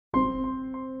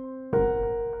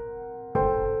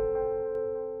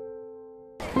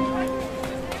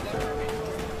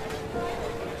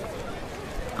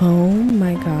Oh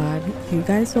my god, you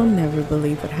guys will never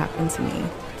believe what happened to me.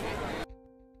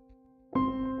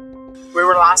 We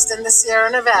were lost in the Sierra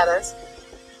Nevadas,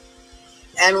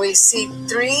 and we see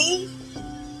three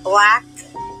black,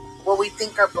 what we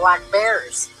think are black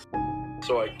bears.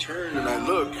 So I turned and I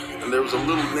looked, and there was a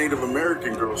little Native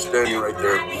American girl standing right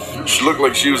there. She looked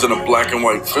like she was in a black and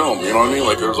white film, you know what I mean?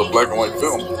 Like there was a black and white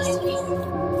film.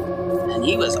 And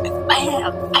he was like,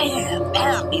 bam, bam,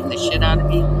 bam, beating the shit out of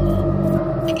me.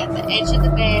 Like at the edge of the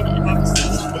bed, and I was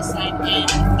sitting on this side,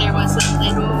 and there was a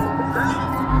little girl,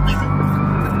 like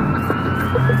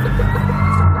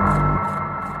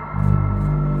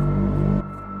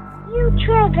You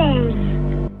tripping.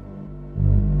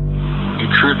 You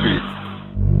trippy.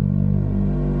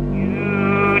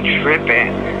 You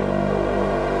tripping.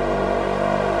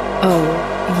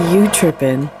 Oh, you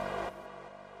trippin'.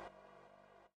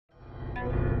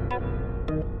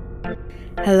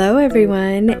 Hello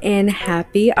everyone, and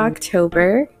happy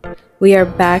October. We are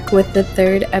back with the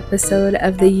third episode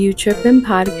of the You Trippin'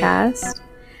 podcast.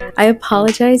 I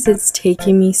apologize it's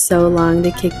taking me so long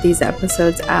to kick these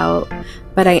episodes out,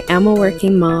 but I am a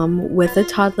working mom with a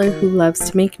toddler who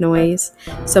loves to make noise,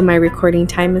 so my recording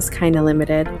time is kind of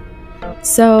limited.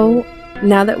 So,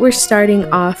 now that we're starting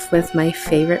off with my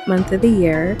favorite month of the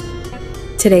year,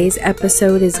 today's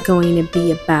episode is going to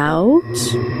be about,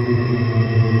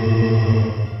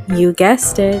 you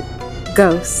guessed it,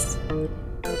 ghosts.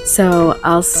 So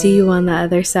I'll see you on the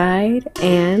other side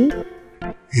and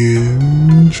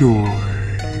Enjoy.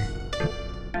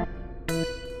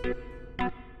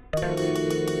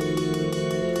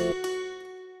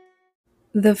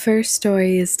 The first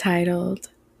story is titled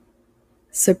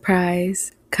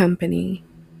Surprise Company.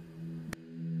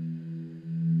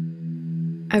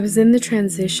 I was in the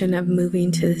transition of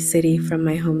moving to the city from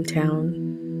my hometown,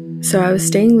 so I was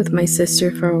staying with my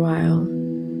sister for a while.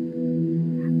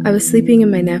 I was sleeping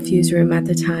in my nephew's room at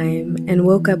the time and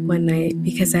woke up one night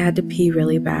because I had to pee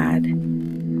really bad.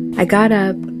 I got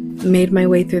up, made my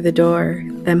way through the door,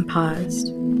 then paused.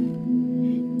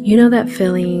 You know that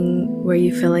feeling where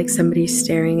you feel like somebody's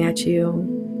staring at you?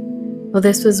 Well,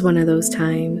 this was one of those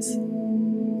times.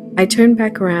 I turned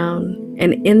back around,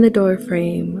 and in the door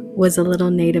frame was a little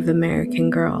Native American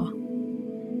girl.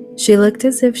 She looked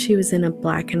as if she was in a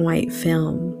black and white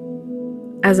film.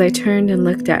 As I turned and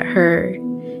looked at her,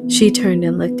 she turned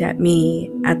and looked at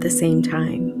me at the same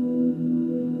time.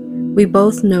 We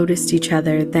both noticed each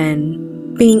other,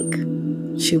 then, bink,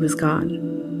 she was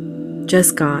gone.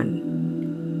 Just gone.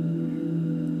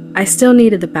 I still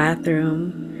needed the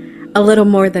bathroom, a little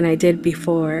more than I did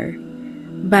before,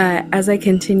 but as I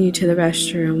continued to the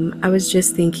restroom, I was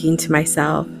just thinking to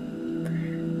myself,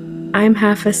 I'm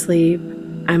half asleep.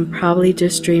 I'm probably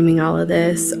just dreaming all of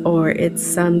this, or it's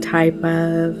some type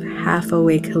of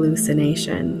half-awake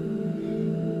hallucination.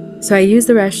 So I used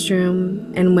the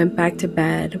restroom and went back to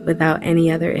bed without any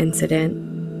other incident.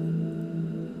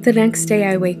 The next day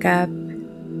I wake up,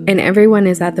 and everyone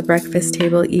is at the breakfast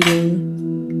table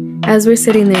eating. As we're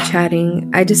sitting there chatting,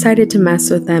 I decided to mess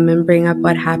with them and bring up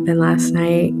what happened last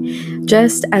night,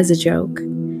 just as a joke.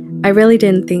 I really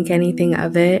didn't think anything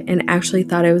of it and actually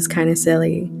thought it was kind of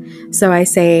silly. So I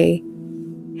say,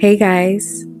 hey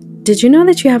guys, did you know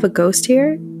that you have a ghost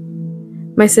here?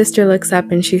 My sister looks up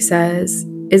and she says,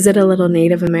 is it a little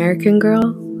Native American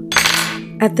girl?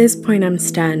 At this point I'm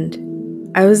stunned.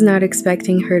 I was not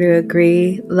expecting her to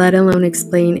agree, let alone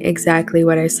explain exactly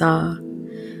what I saw.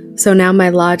 So now my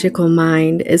logical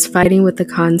mind is fighting with the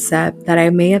concept that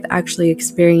I may have actually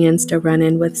experienced a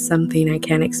run-in with something I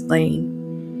can't explain,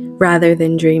 rather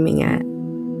than dreaming it.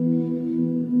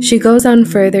 She goes on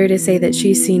further to say that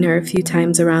she's seen her a few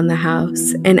times around the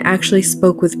house and actually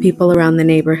spoke with people around the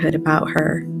neighborhood about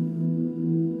her.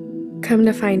 Come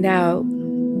to find out,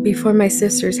 before my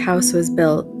sister's house was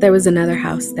built, there was another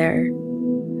house there.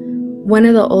 One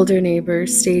of the older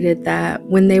neighbors stated that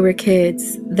when they were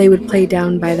kids, they would play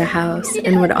down by the house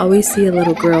and would always see a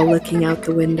little girl looking out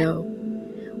the window.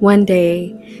 One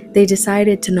day, they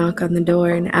decided to knock on the door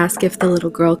and ask if the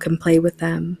little girl can play with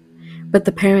them, but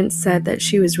the parents said that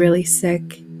she was really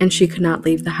sick and she could not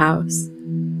leave the house.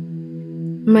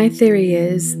 My theory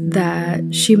is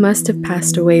that she must have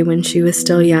passed away when she was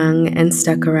still young and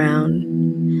stuck around.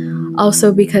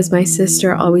 Also, because my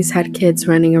sister always had kids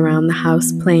running around the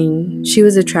house playing, she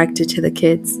was attracted to the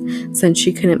kids since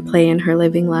she couldn't play in her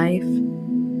living life.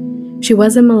 She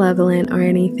wasn't malevolent or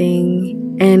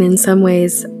anything, and in some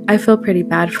ways, I feel pretty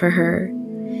bad for her.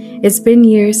 It's been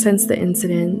years since the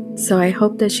incident, so I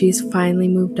hope that she's finally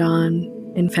moved on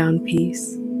and found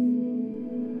peace.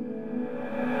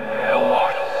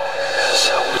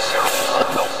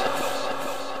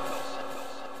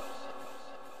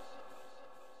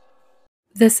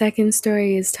 The second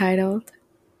story is titled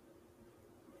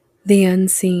The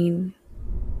Unseen.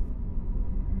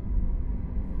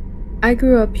 I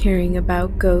grew up hearing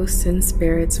about ghosts and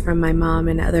spirits from my mom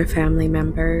and other family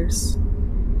members.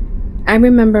 I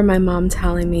remember my mom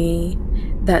telling me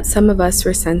that some of us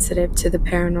were sensitive to the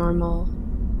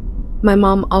paranormal. My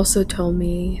mom also told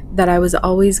me that I was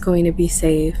always going to be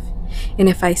safe, and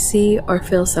if I see or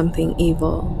feel something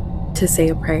evil, to say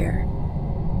a prayer.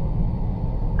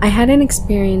 I hadn't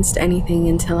experienced anything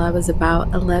until I was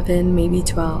about 11, maybe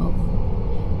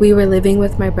 12. We were living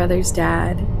with my brother's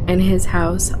dad, and his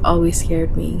house always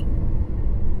scared me.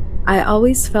 I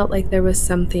always felt like there was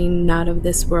something not of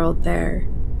this world there.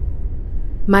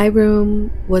 My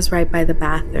room was right by the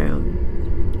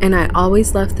bathroom, and I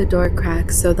always left the door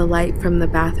cracked so the light from the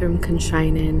bathroom could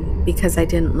shine in because I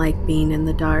didn't like being in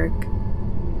the dark.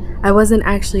 I wasn't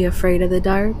actually afraid of the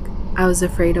dark, I was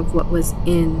afraid of what was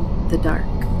in the dark.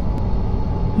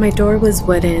 My door was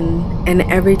wooden, and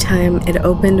every time it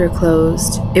opened or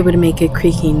closed, it would make a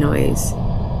creaking noise.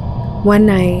 One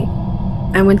night,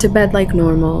 I went to bed like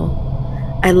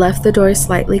normal. I left the door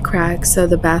slightly cracked so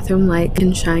the bathroom light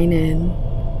can shine in.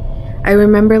 I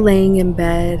remember laying in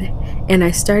bed, and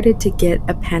I started to get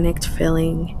a panicked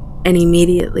feeling, and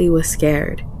immediately was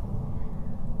scared.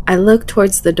 I looked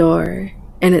towards the door,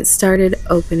 and it started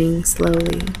opening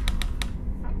slowly.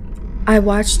 I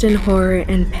watched in horror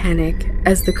and panic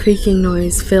as the creaking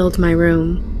noise filled my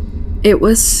room. It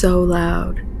was so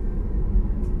loud.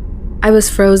 I was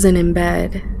frozen in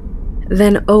bed.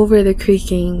 Then over the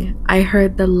creaking, I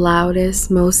heard the loudest,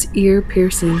 most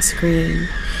ear-piercing scream,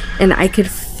 and I could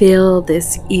feel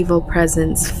this evil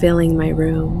presence filling my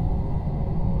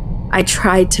room. I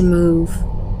tried to move,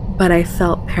 but I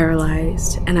felt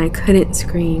paralyzed, and I couldn't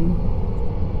scream.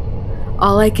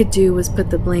 All I could do was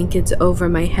put the blankets over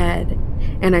my head,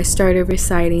 and I started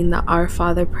reciting the Our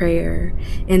Father prayer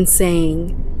and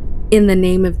saying, "In the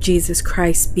name of Jesus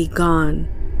Christ, be gone.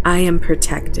 I am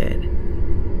protected."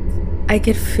 I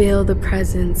could feel the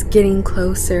presence getting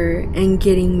closer and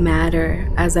getting madder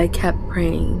as I kept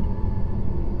praying.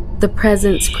 The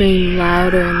presence screamed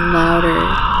louder and louder,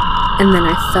 and then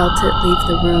I felt it leave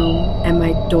the room and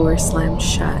my door slammed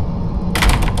shut.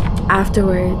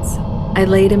 Afterwards, I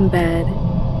laid in bed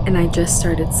and I just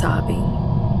started sobbing.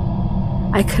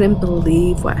 I couldn't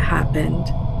believe what happened.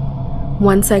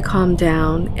 Once I calmed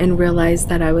down and realized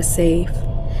that I was safe,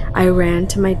 I ran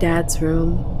to my dad's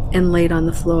room and laid on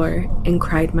the floor and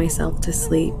cried myself to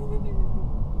sleep.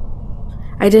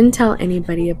 I didn't tell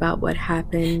anybody about what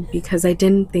happened because I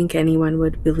didn't think anyone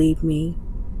would believe me.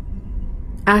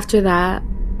 After that,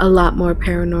 a lot more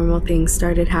paranormal things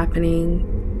started happening,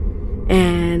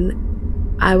 and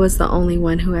I was the only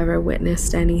one who ever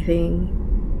witnessed anything.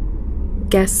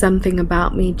 Guess something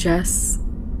about me just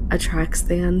attracts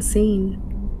the unseen.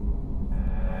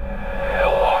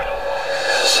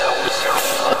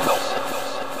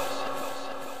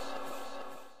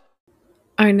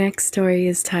 Our next story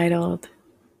is titled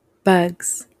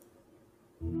Bugs.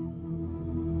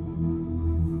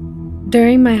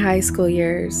 During my high school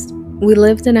years, we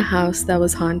lived in a house that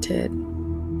was haunted.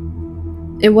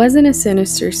 It wasn't a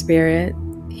sinister spirit.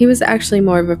 He was actually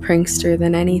more of a prankster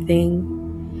than anything.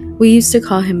 We used to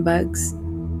call him Bugs.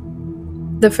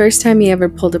 The first time he ever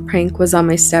pulled a prank was on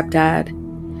my stepdad.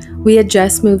 We had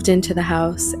just moved into the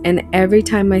house, and every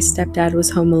time my stepdad was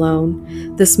home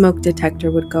alone, the smoke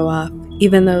detector would go off,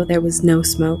 even though there was no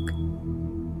smoke.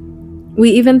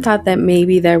 We even thought that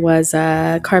maybe there was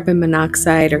a carbon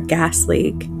monoxide or gas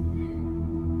leak.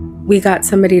 We got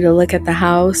somebody to look at the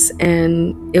house,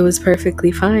 and it was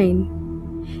perfectly fine.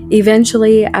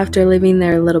 Eventually, after living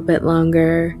there a little bit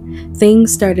longer,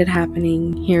 things started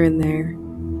happening here and there.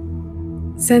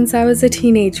 Since I was a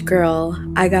teenage girl,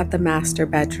 I got the master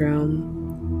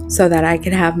bedroom so that I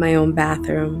could have my own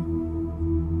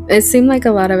bathroom. It seemed like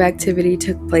a lot of activity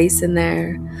took place in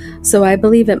there, so I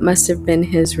believe it must have been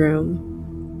his room.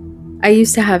 I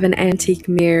used to have an antique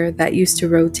mirror that used to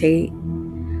rotate.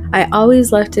 I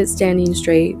always left it standing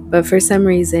straight, but for some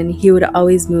reason, he would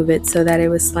always move it so that it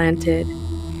was slanted.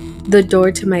 The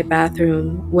door to my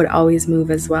bathroom would always move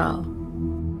as well.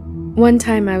 One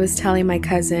time I was telling my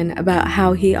cousin about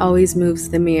how he always moves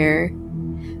the mirror,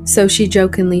 so she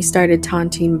jokingly started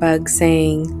taunting Bugs,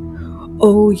 saying,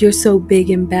 "Oh, you're so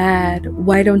big and bad,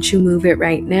 why don't you move it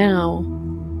right now?"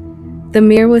 The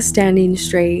mirror was standing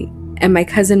straight, and my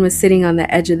cousin was sitting on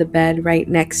the edge of the bed right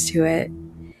next to it.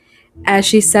 As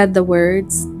she said the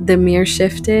words, the mirror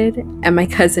shifted, and my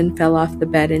cousin fell off the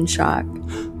bed in shock.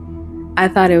 I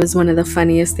thought it was one of the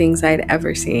funniest things I'd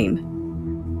ever seen.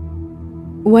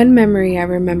 One memory I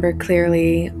remember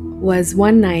clearly was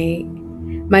one night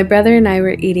My brother and I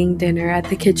were eating dinner at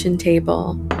the kitchen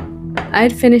table. I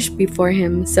had finished before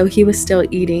him, so he was still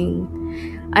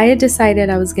eating. I had decided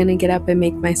I was going to get up and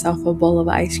make myself a bowl of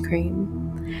ice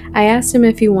cream. I asked him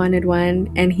if he wanted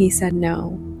one, and he said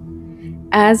no.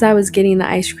 As I was getting the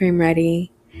ice cream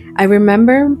ready, I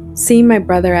remember seeing my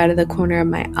brother out of the corner of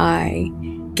my eye,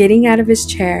 getting out of his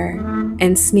chair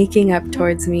and sneaking up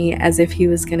towards me as if he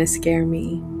was going to scare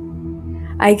me.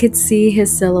 I could see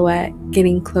his silhouette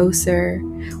getting closer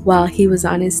while he was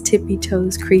on his tippy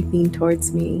toes creeping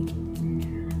towards me.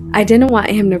 I didn't want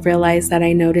him to realize that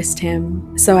I noticed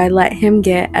him, so I let him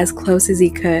get as close as he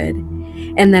could,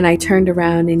 and then I turned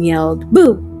around and yelled,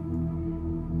 "Boo!"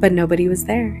 But nobody was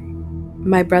there.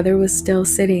 My brother was still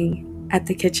sitting at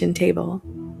the kitchen table.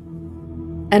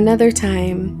 Another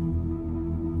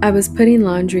time, I was putting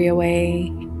laundry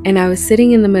away, and I was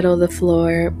sitting in the middle of the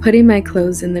floor, putting my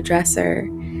clothes in the dresser,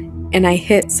 and I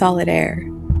hit solid air.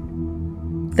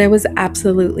 There was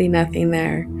absolutely nothing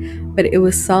there, but it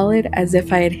was solid as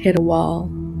if I had hit a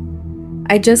wall.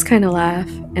 I just kind of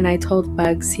laughed, and I told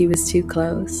Bugs he was too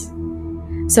close.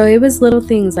 So it was little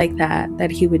things like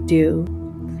that he would do.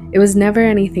 It was never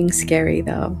anything scary,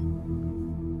 though.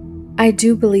 I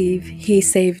do believe he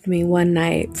saved me one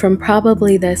night from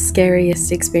probably the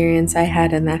scariest experience I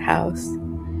had in that house.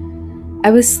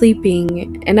 I was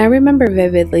sleeping, and I remember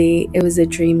vividly it was a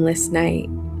dreamless night.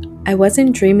 I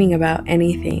wasn't dreaming about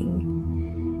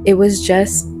anything. It was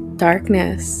just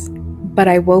darkness, but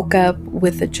I woke up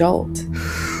with a jolt.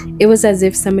 It was as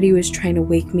if somebody was trying to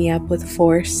wake me up with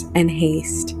force and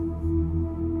haste.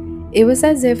 It was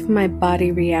as if my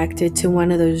body reacted to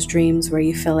one of those dreams where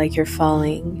you feel like you're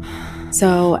falling.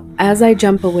 So as I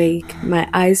jump awake, my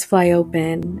eyes fly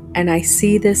open, and I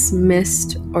see this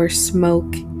mist or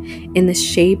smoke in the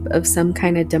shape of some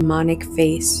kind of demonic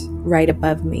face right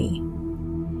above me.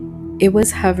 It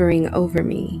was hovering over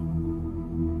me.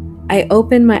 I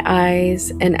opened my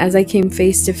eyes, and as I came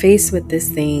face to face with this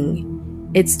thing,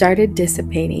 it started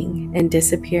dissipating and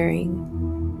disappearing.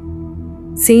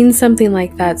 Seeing something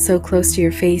like that so close to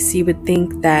your face, you would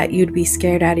think that you'd be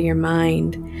scared out of your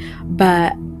mind,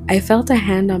 but I felt a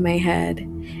hand on my head,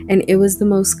 and it was the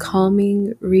most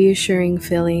calming, reassuring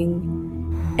feeling,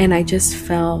 and I just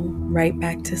fell right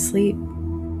back to sleep.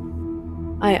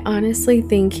 I honestly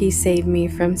think he saved me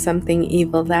from something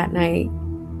evil that night.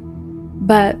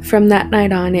 But from that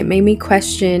night on, it made me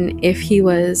question if he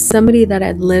was somebody that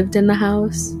had lived in the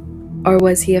house, or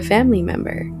was he a family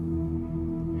member?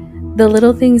 The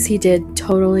little things he did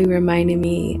totally reminded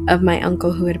me of my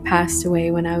uncle who had passed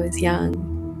away when I was young.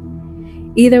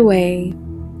 Either way,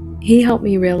 he helped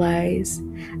me realize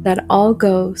that all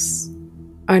ghosts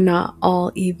are not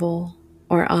all evil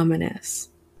or ominous.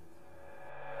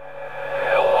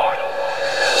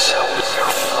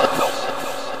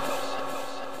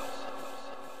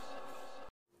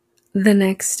 The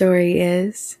next story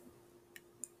is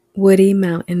Woody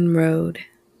Mountain Road.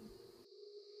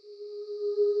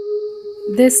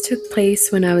 This took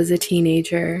place when I was a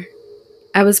teenager.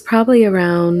 I was probably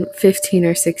around 15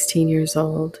 or 16 years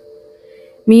old.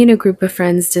 Me and a group of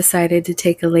friends decided to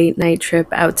take a late night trip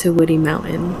out to Woody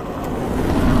Mountain.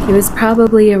 It was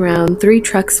probably around 3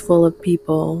 trucks full of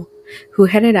people who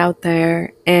headed out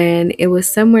there, and it was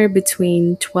somewhere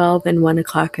between 12 and 1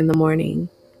 o'clock in the morning.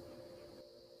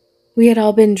 We had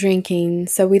all been drinking,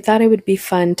 so we thought it would be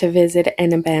fun to visit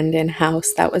an abandoned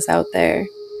house that was out there.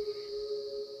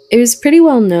 It was pretty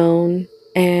well known,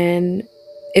 and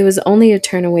it was only a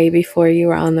turn away before you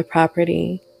were on the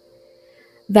property.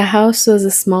 The house was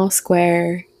a small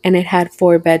square, and it had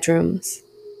 4 bedrooms.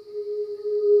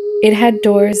 It had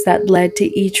doors that led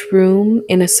to each room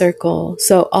in a circle,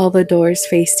 so all the doors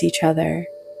faced each other.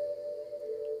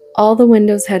 All the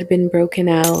windows had been broken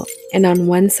out, and on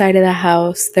one side of the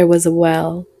house there was a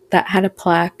well that had a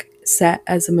plaque set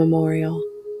as a memorial.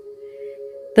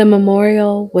 The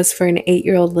memorial was for an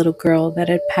 8-year-old little girl that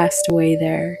had passed away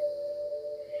there.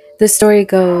 The story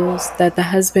goes that the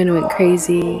husband went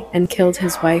crazy and killed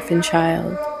his wife and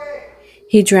child.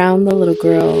 He drowned the little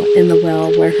girl in the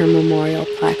well where her memorial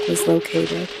plaque was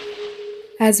located.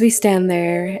 As we stand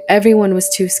there, everyone was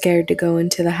too scared to go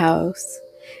into the house.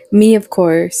 Me, of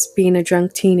course, being a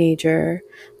drunk teenager,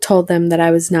 told them that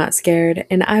I was not scared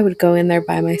and I would go in there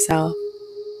by myself.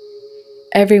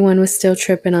 Everyone was still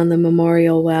tripping on the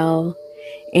memorial well,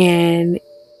 and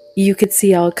you could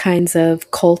see all kinds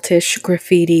of cultish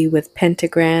graffiti with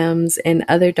pentagrams and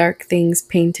other dark things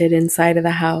painted inside of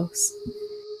the house.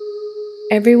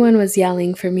 Everyone was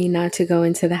yelling for me not to go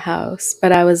into the house,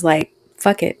 but I was like,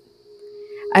 fuck it.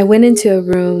 I went into a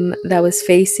room that was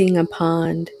facing a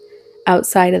pond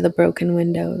outside of the broken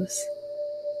windows.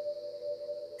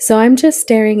 So I'm just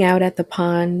staring out at the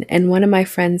pond, and one of my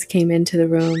friends came into the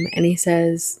room and he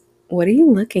says, "What are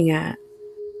you looking at?"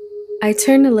 I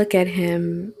turn to look at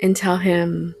him and tell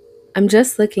him, "I'm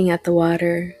just looking at the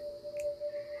water."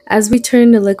 As we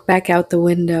turned to look back out the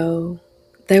window,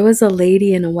 there was a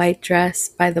lady in a white dress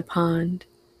by the pond.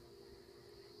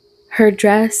 Her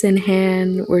dress and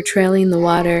hand were trailing the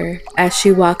water as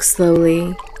she walks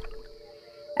slowly.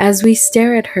 As we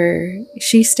stare at her,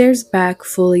 she stares back,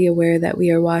 fully aware that we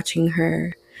are watching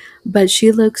her, but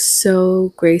she looks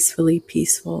so gracefully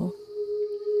peaceful.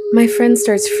 My friend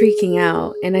starts freaking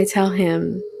out, and I tell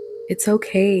him, "It's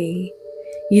okay.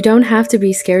 You don't have to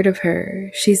be scared of her.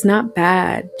 She's not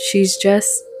bad. She's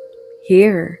just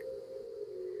here."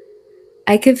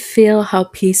 I could feel how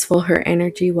peaceful her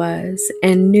energy was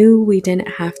and knew we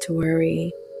didn't have to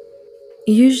worry.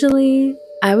 Usually,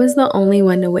 I was the only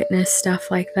one to witness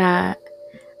stuff like that,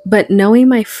 but knowing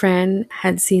my friend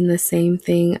had seen the same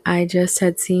thing I just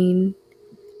had seen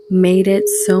made it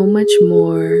so much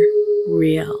more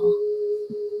real.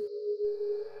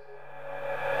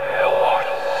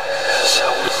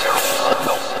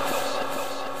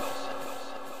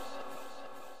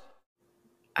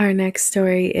 Our next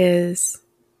story is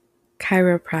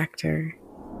chiropractor.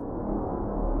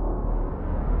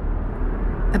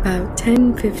 About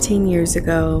 10-15 years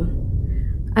ago,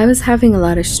 I was having a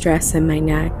lot of stress in my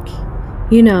neck.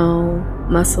 You know,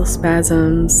 muscle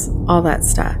spasms, all that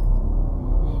stuff.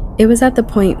 It was at the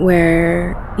point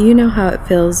where, you know how it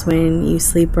feels when you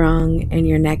sleep wrong and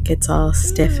your neck gets all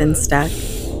stiff and stuck?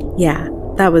 Yeah,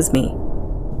 that was me.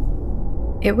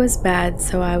 It was bad,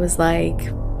 so I was like,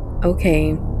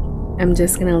 okay, I'm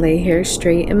just gonna lay here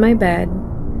straight in my bed.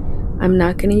 I'm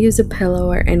not gonna use a pillow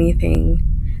or anything.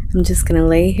 I'm just gonna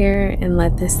lay here and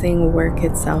let this thing work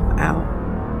itself out.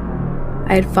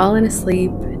 I had fallen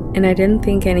asleep and I didn't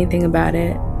think anything about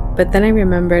it, but then I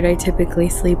remembered I typically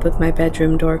sleep with my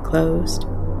bedroom door closed.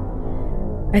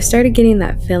 I started getting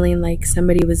that feeling like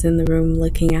somebody was in the room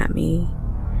looking at me.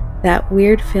 That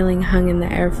weird feeling hung in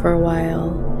the air for a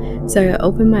while, so I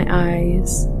opened my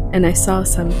eyes and I saw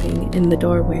something in the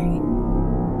doorway.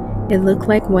 It looked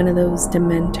like one of those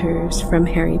Dementors from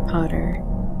Harry Potter.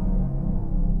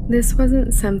 This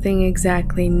wasn't something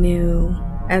exactly new,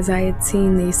 as I had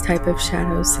seen these type of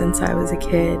shadows since I was a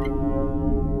kid.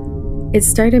 It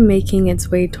started making its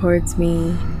way towards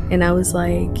me, and I was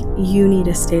like, "You need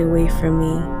to stay away from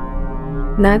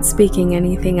me." Not speaking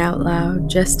anything out loud,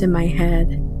 just in my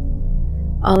head.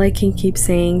 All I can keep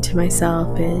saying to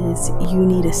myself is, "You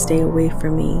need to stay away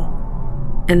from me."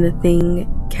 And the thing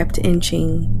kept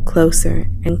inching closer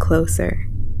and closer.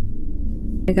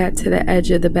 I got to the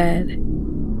edge of the bed.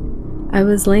 I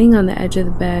was laying on the edge of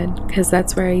the bed because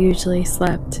that's where I usually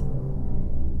slept.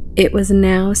 It was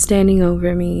now standing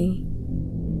over me.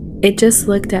 It just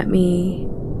looked at me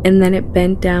and then it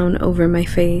bent down over my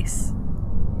face.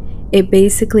 It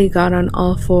basically got on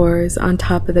all fours on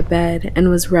top of the bed and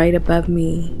was right above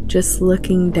me, just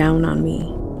looking down on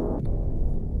me.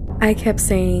 I kept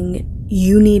saying,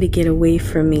 "You need to get away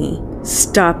from me.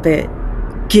 Stop it.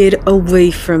 Get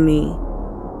away from me."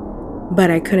 But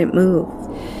I couldn't move.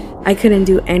 I couldn't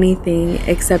do anything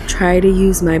except try to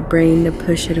use my brain to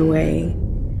push it away.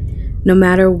 No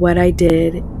matter what I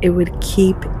did, it would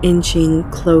keep inching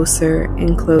closer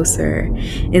and closer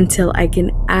until I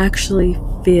can actually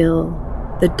feel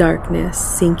the darkness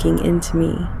sinking into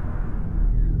me.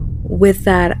 With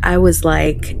that, I was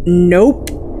like,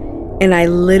 "Nope," and I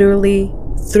literally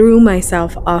threw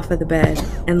myself off of the bed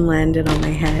and landed on my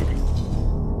head.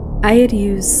 I had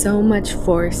used so much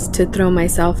force to throw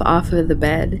myself off of the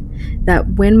bed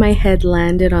that when my head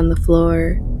landed on the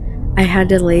floor, I had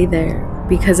to lay there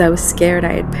because I was scared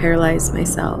I had paralyzed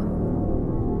myself.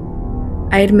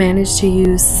 I had managed to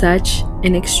use such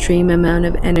an extreme amount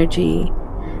of energy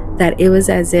that it was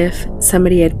as if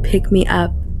somebody had picked me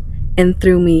up and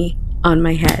threw me on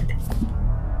my head.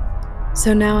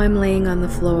 So now I'm laying on the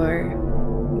floor,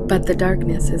 but the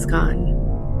darkness is gone.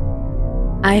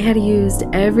 I had used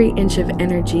every inch of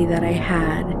energy that I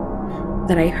had,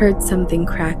 that I heard something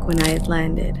crack when I had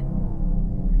landed.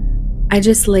 I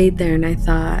just laid there and I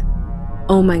thought,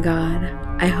 "Oh my God,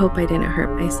 I hope I didn't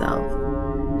hurt myself.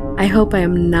 I hope I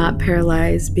am not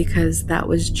paralyzed because that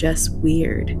was just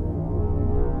weird."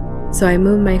 So I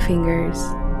moved my fingers.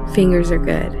 Fingers are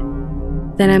good.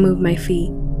 Then I moved my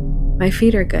feet. My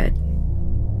feet are good.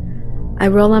 I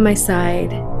roll on my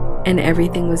side and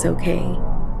everything was okay.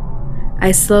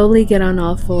 I slowly get on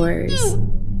all fours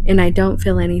and I don't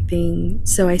feel anything,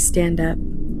 so I stand up.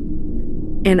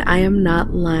 And I am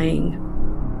not lying.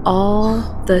 All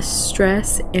the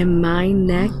stress in my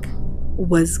neck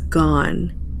was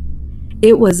gone.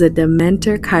 It was a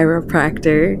Dementor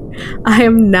chiropractor. I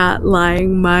am not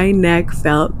lying, my neck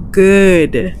felt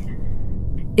good.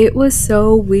 It was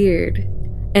so weird,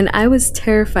 and I was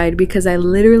terrified because I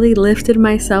literally lifted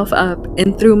myself up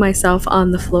and threw myself on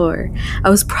the floor.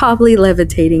 I was probably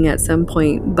levitating at some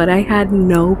point, but I had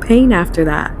no pain after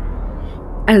that.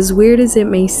 As weird as it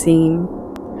may seem,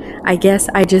 I guess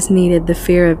I just needed the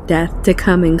fear of death to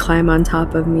come and climb on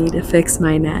top of me to fix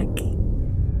my neck.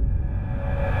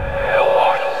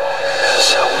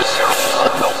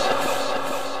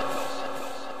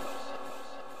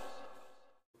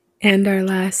 And our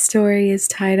last story is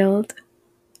titled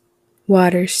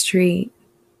Water Street.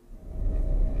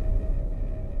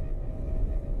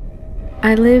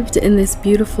 I lived in this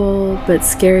beautiful but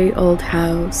scary old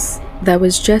house that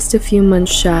was just a few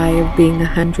months shy of being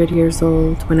 100 years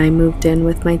old when I moved in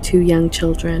with my 2 young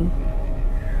children.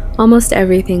 Almost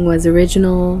everything was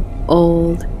original,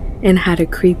 old, and had a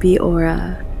creepy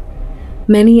aura.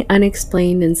 Many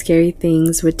unexplained and scary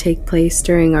things would take place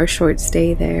during our short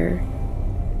stay there.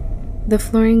 The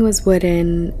flooring was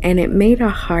wooden, and it made a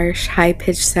harsh,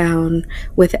 high-pitched sound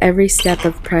with every step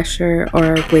of pressure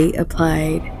or weight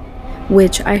applied,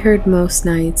 which I heard most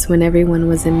nights when everyone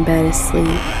was in bed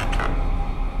asleep.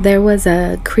 There was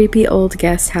a creepy old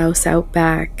guest house out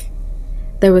back.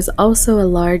 There was also a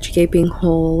large gaping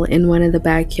hole in one of the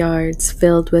backyards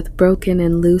filled with broken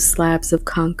and loose slabs of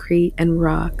concrete and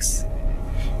rocks.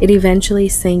 It eventually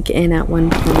sank in at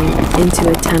one point into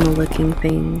a tunnel-looking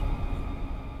thing.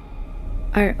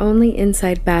 Our only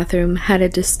inside bathroom had a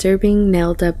disturbing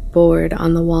nailed-up board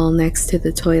on the wall next to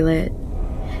the toilet.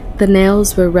 The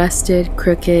nails were rusted,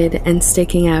 crooked, and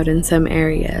sticking out in some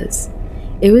areas.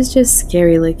 It was just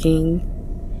scary looking.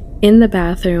 In the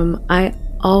bathroom, I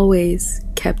always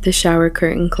kept the shower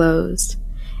curtain closed.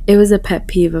 It was a pet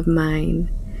peeve of mine.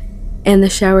 And the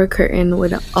shower curtain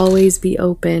would always be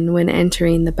open when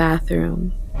entering the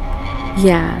bathroom.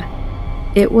 Yeah.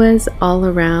 It was all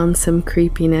around some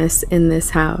creepiness in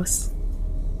this house.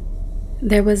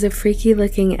 There was a freaky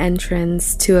looking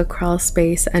entrance to a crawl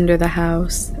space under the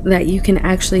house that you can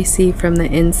actually see from the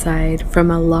inside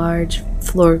from a large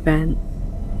floor vent.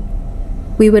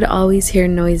 We would always hear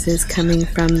noises coming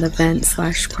from the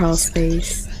vent/crawl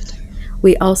space.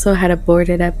 We also had a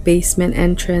boarded up basement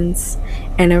entrance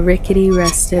and a rickety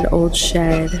rusted old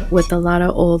shed with a lot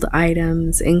of old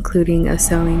items, including a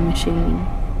sewing machine.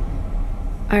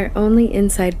 Our only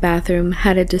inside bathroom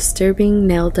had a disturbing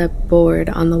nailed-up board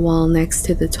on the wall next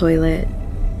to the toilet.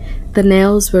 The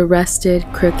nails were rusted,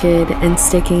 crooked, and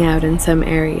sticking out in some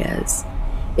areas.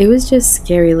 It was just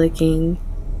scary looking.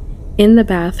 In the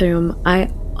bathroom,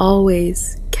 I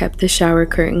always kept the shower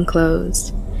curtain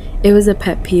closed. It was a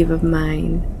pet peeve of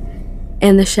mine.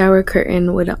 And the shower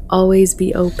curtain would always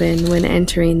be open when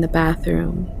entering the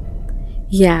bathroom.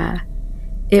 Yeah.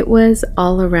 It was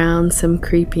all around some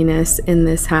creepiness in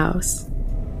this house.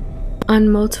 On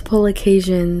multiple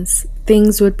occasions,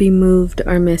 things would be moved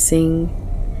or missing.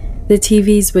 The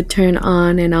TVs would turn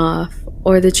on and off,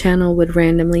 or the channel would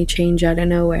randomly change out of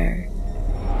nowhere.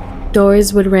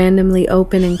 Doors would randomly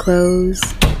open and close,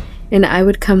 and I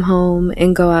would come home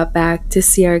and go out back to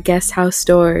see our guest house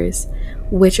doors,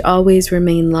 which always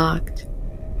remained locked,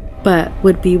 but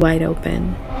would be wide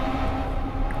open.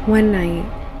 One night,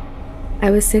 I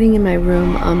was sitting in my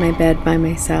room on my bed by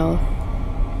myself.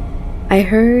 I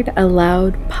heard a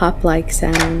loud pop-like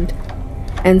sound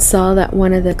and saw that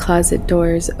one of the closet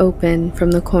doors opened from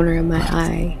the corner of my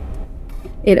eye.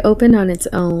 It opened on its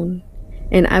own,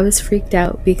 and I was freaked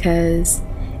out because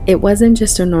it wasn't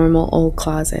just a normal old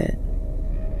closet.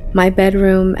 My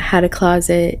bedroom had a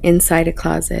closet inside a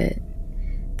closet.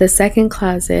 The second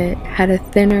closet had a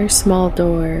thinner, small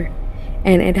door,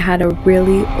 and it had a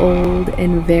really old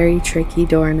and very tricky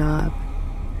doorknob.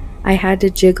 I had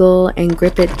to jiggle and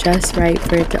grip it just right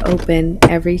for it to open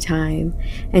every time,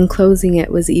 and closing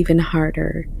it was even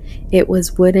harder. It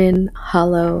was wooden,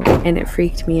 hollow, and it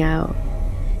freaked me out.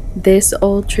 This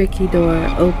old tricky door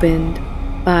opened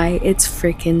by its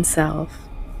frickin' self.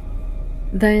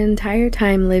 The entire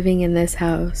time living in this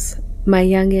house, my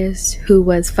youngest, who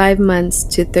was 5 months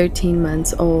to 13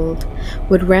 months old,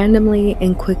 would randomly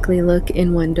and quickly look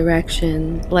in one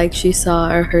direction, like she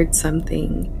saw or heard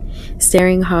something,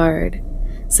 staring hard,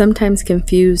 sometimes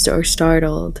confused or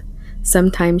startled.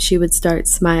 Sometimes she would start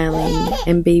smiling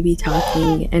and baby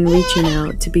talking and reaching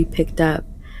out to be picked up,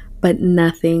 but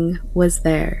nothing was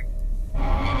there.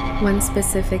 One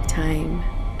specific time,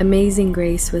 Amazing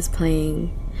Grace was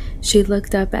playing. She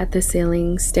looked up at the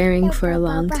ceiling, staring for a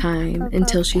long time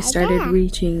until she started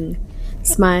reaching,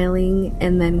 smiling,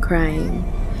 and then crying,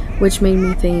 which made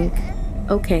me think,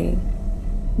 okay,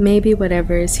 maybe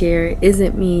whatever is here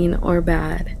isn't mean or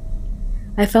bad.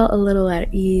 I felt a little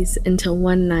at ease until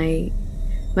one night.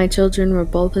 My children were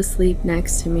both asleep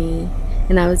next to me,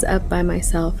 and I was up by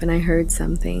myself and I heard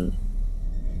something.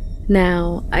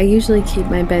 Now, I usually keep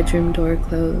my bedroom door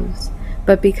closed,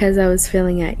 but because I was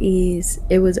feeling at ease,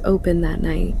 it was open that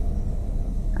night.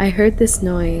 I heard this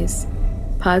noise,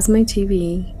 paused my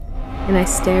TV, and I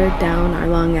stared down our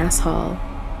long-ass hall.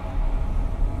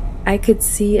 I could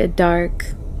see a dark,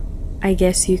 I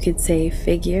guess you could say,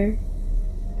 figure.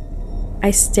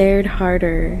 I stared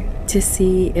harder to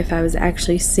see if I was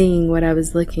actually seeing what I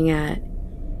was looking at,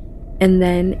 and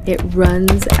then it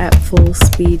runs at full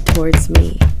speed towards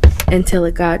me until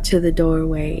it got to the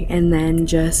doorway, and then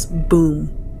just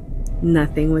boom,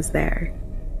 nothing was there.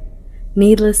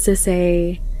 Needless to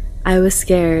say, I was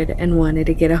scared and wanted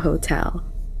to get a hotel.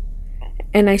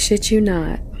 And I shit you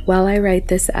not, while I write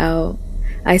this out,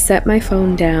 I set my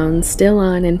phone down, still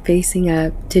on and facing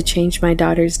up, to change my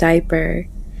daughter's diaper.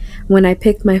 When I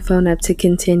picked my phone up to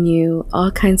continue,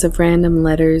 all kinds of random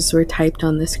letters were typed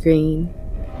on the screen.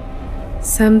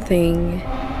 Something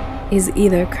is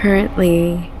either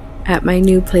currently at my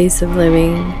new place of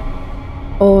living,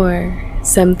 or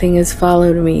something has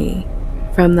followed me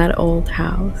from that old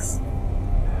house.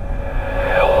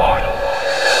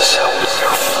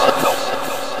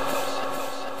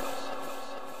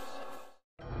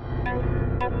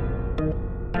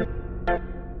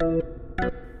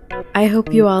 I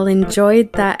hope you all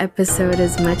enjoyed that episode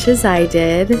as much as I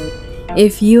did.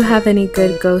 If you have any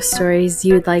good ghost stories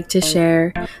you'd like to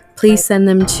share, please send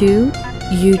them to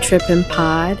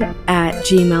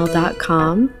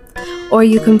youtrippinpod@gmail.com, or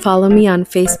you can follow me on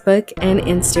Facebook and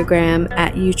Instagram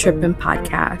at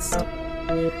youtrippinpodcast.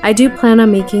 I do plan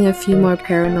on making a few more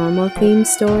paranormal themed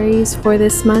stories for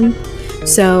this month,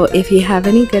 so if you have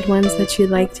any good ones that you'd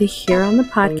like to hear on the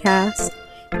podcast,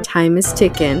 time is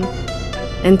ticking.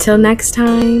 Until next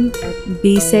time,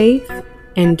 be safe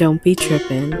and don't be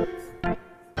trippin'.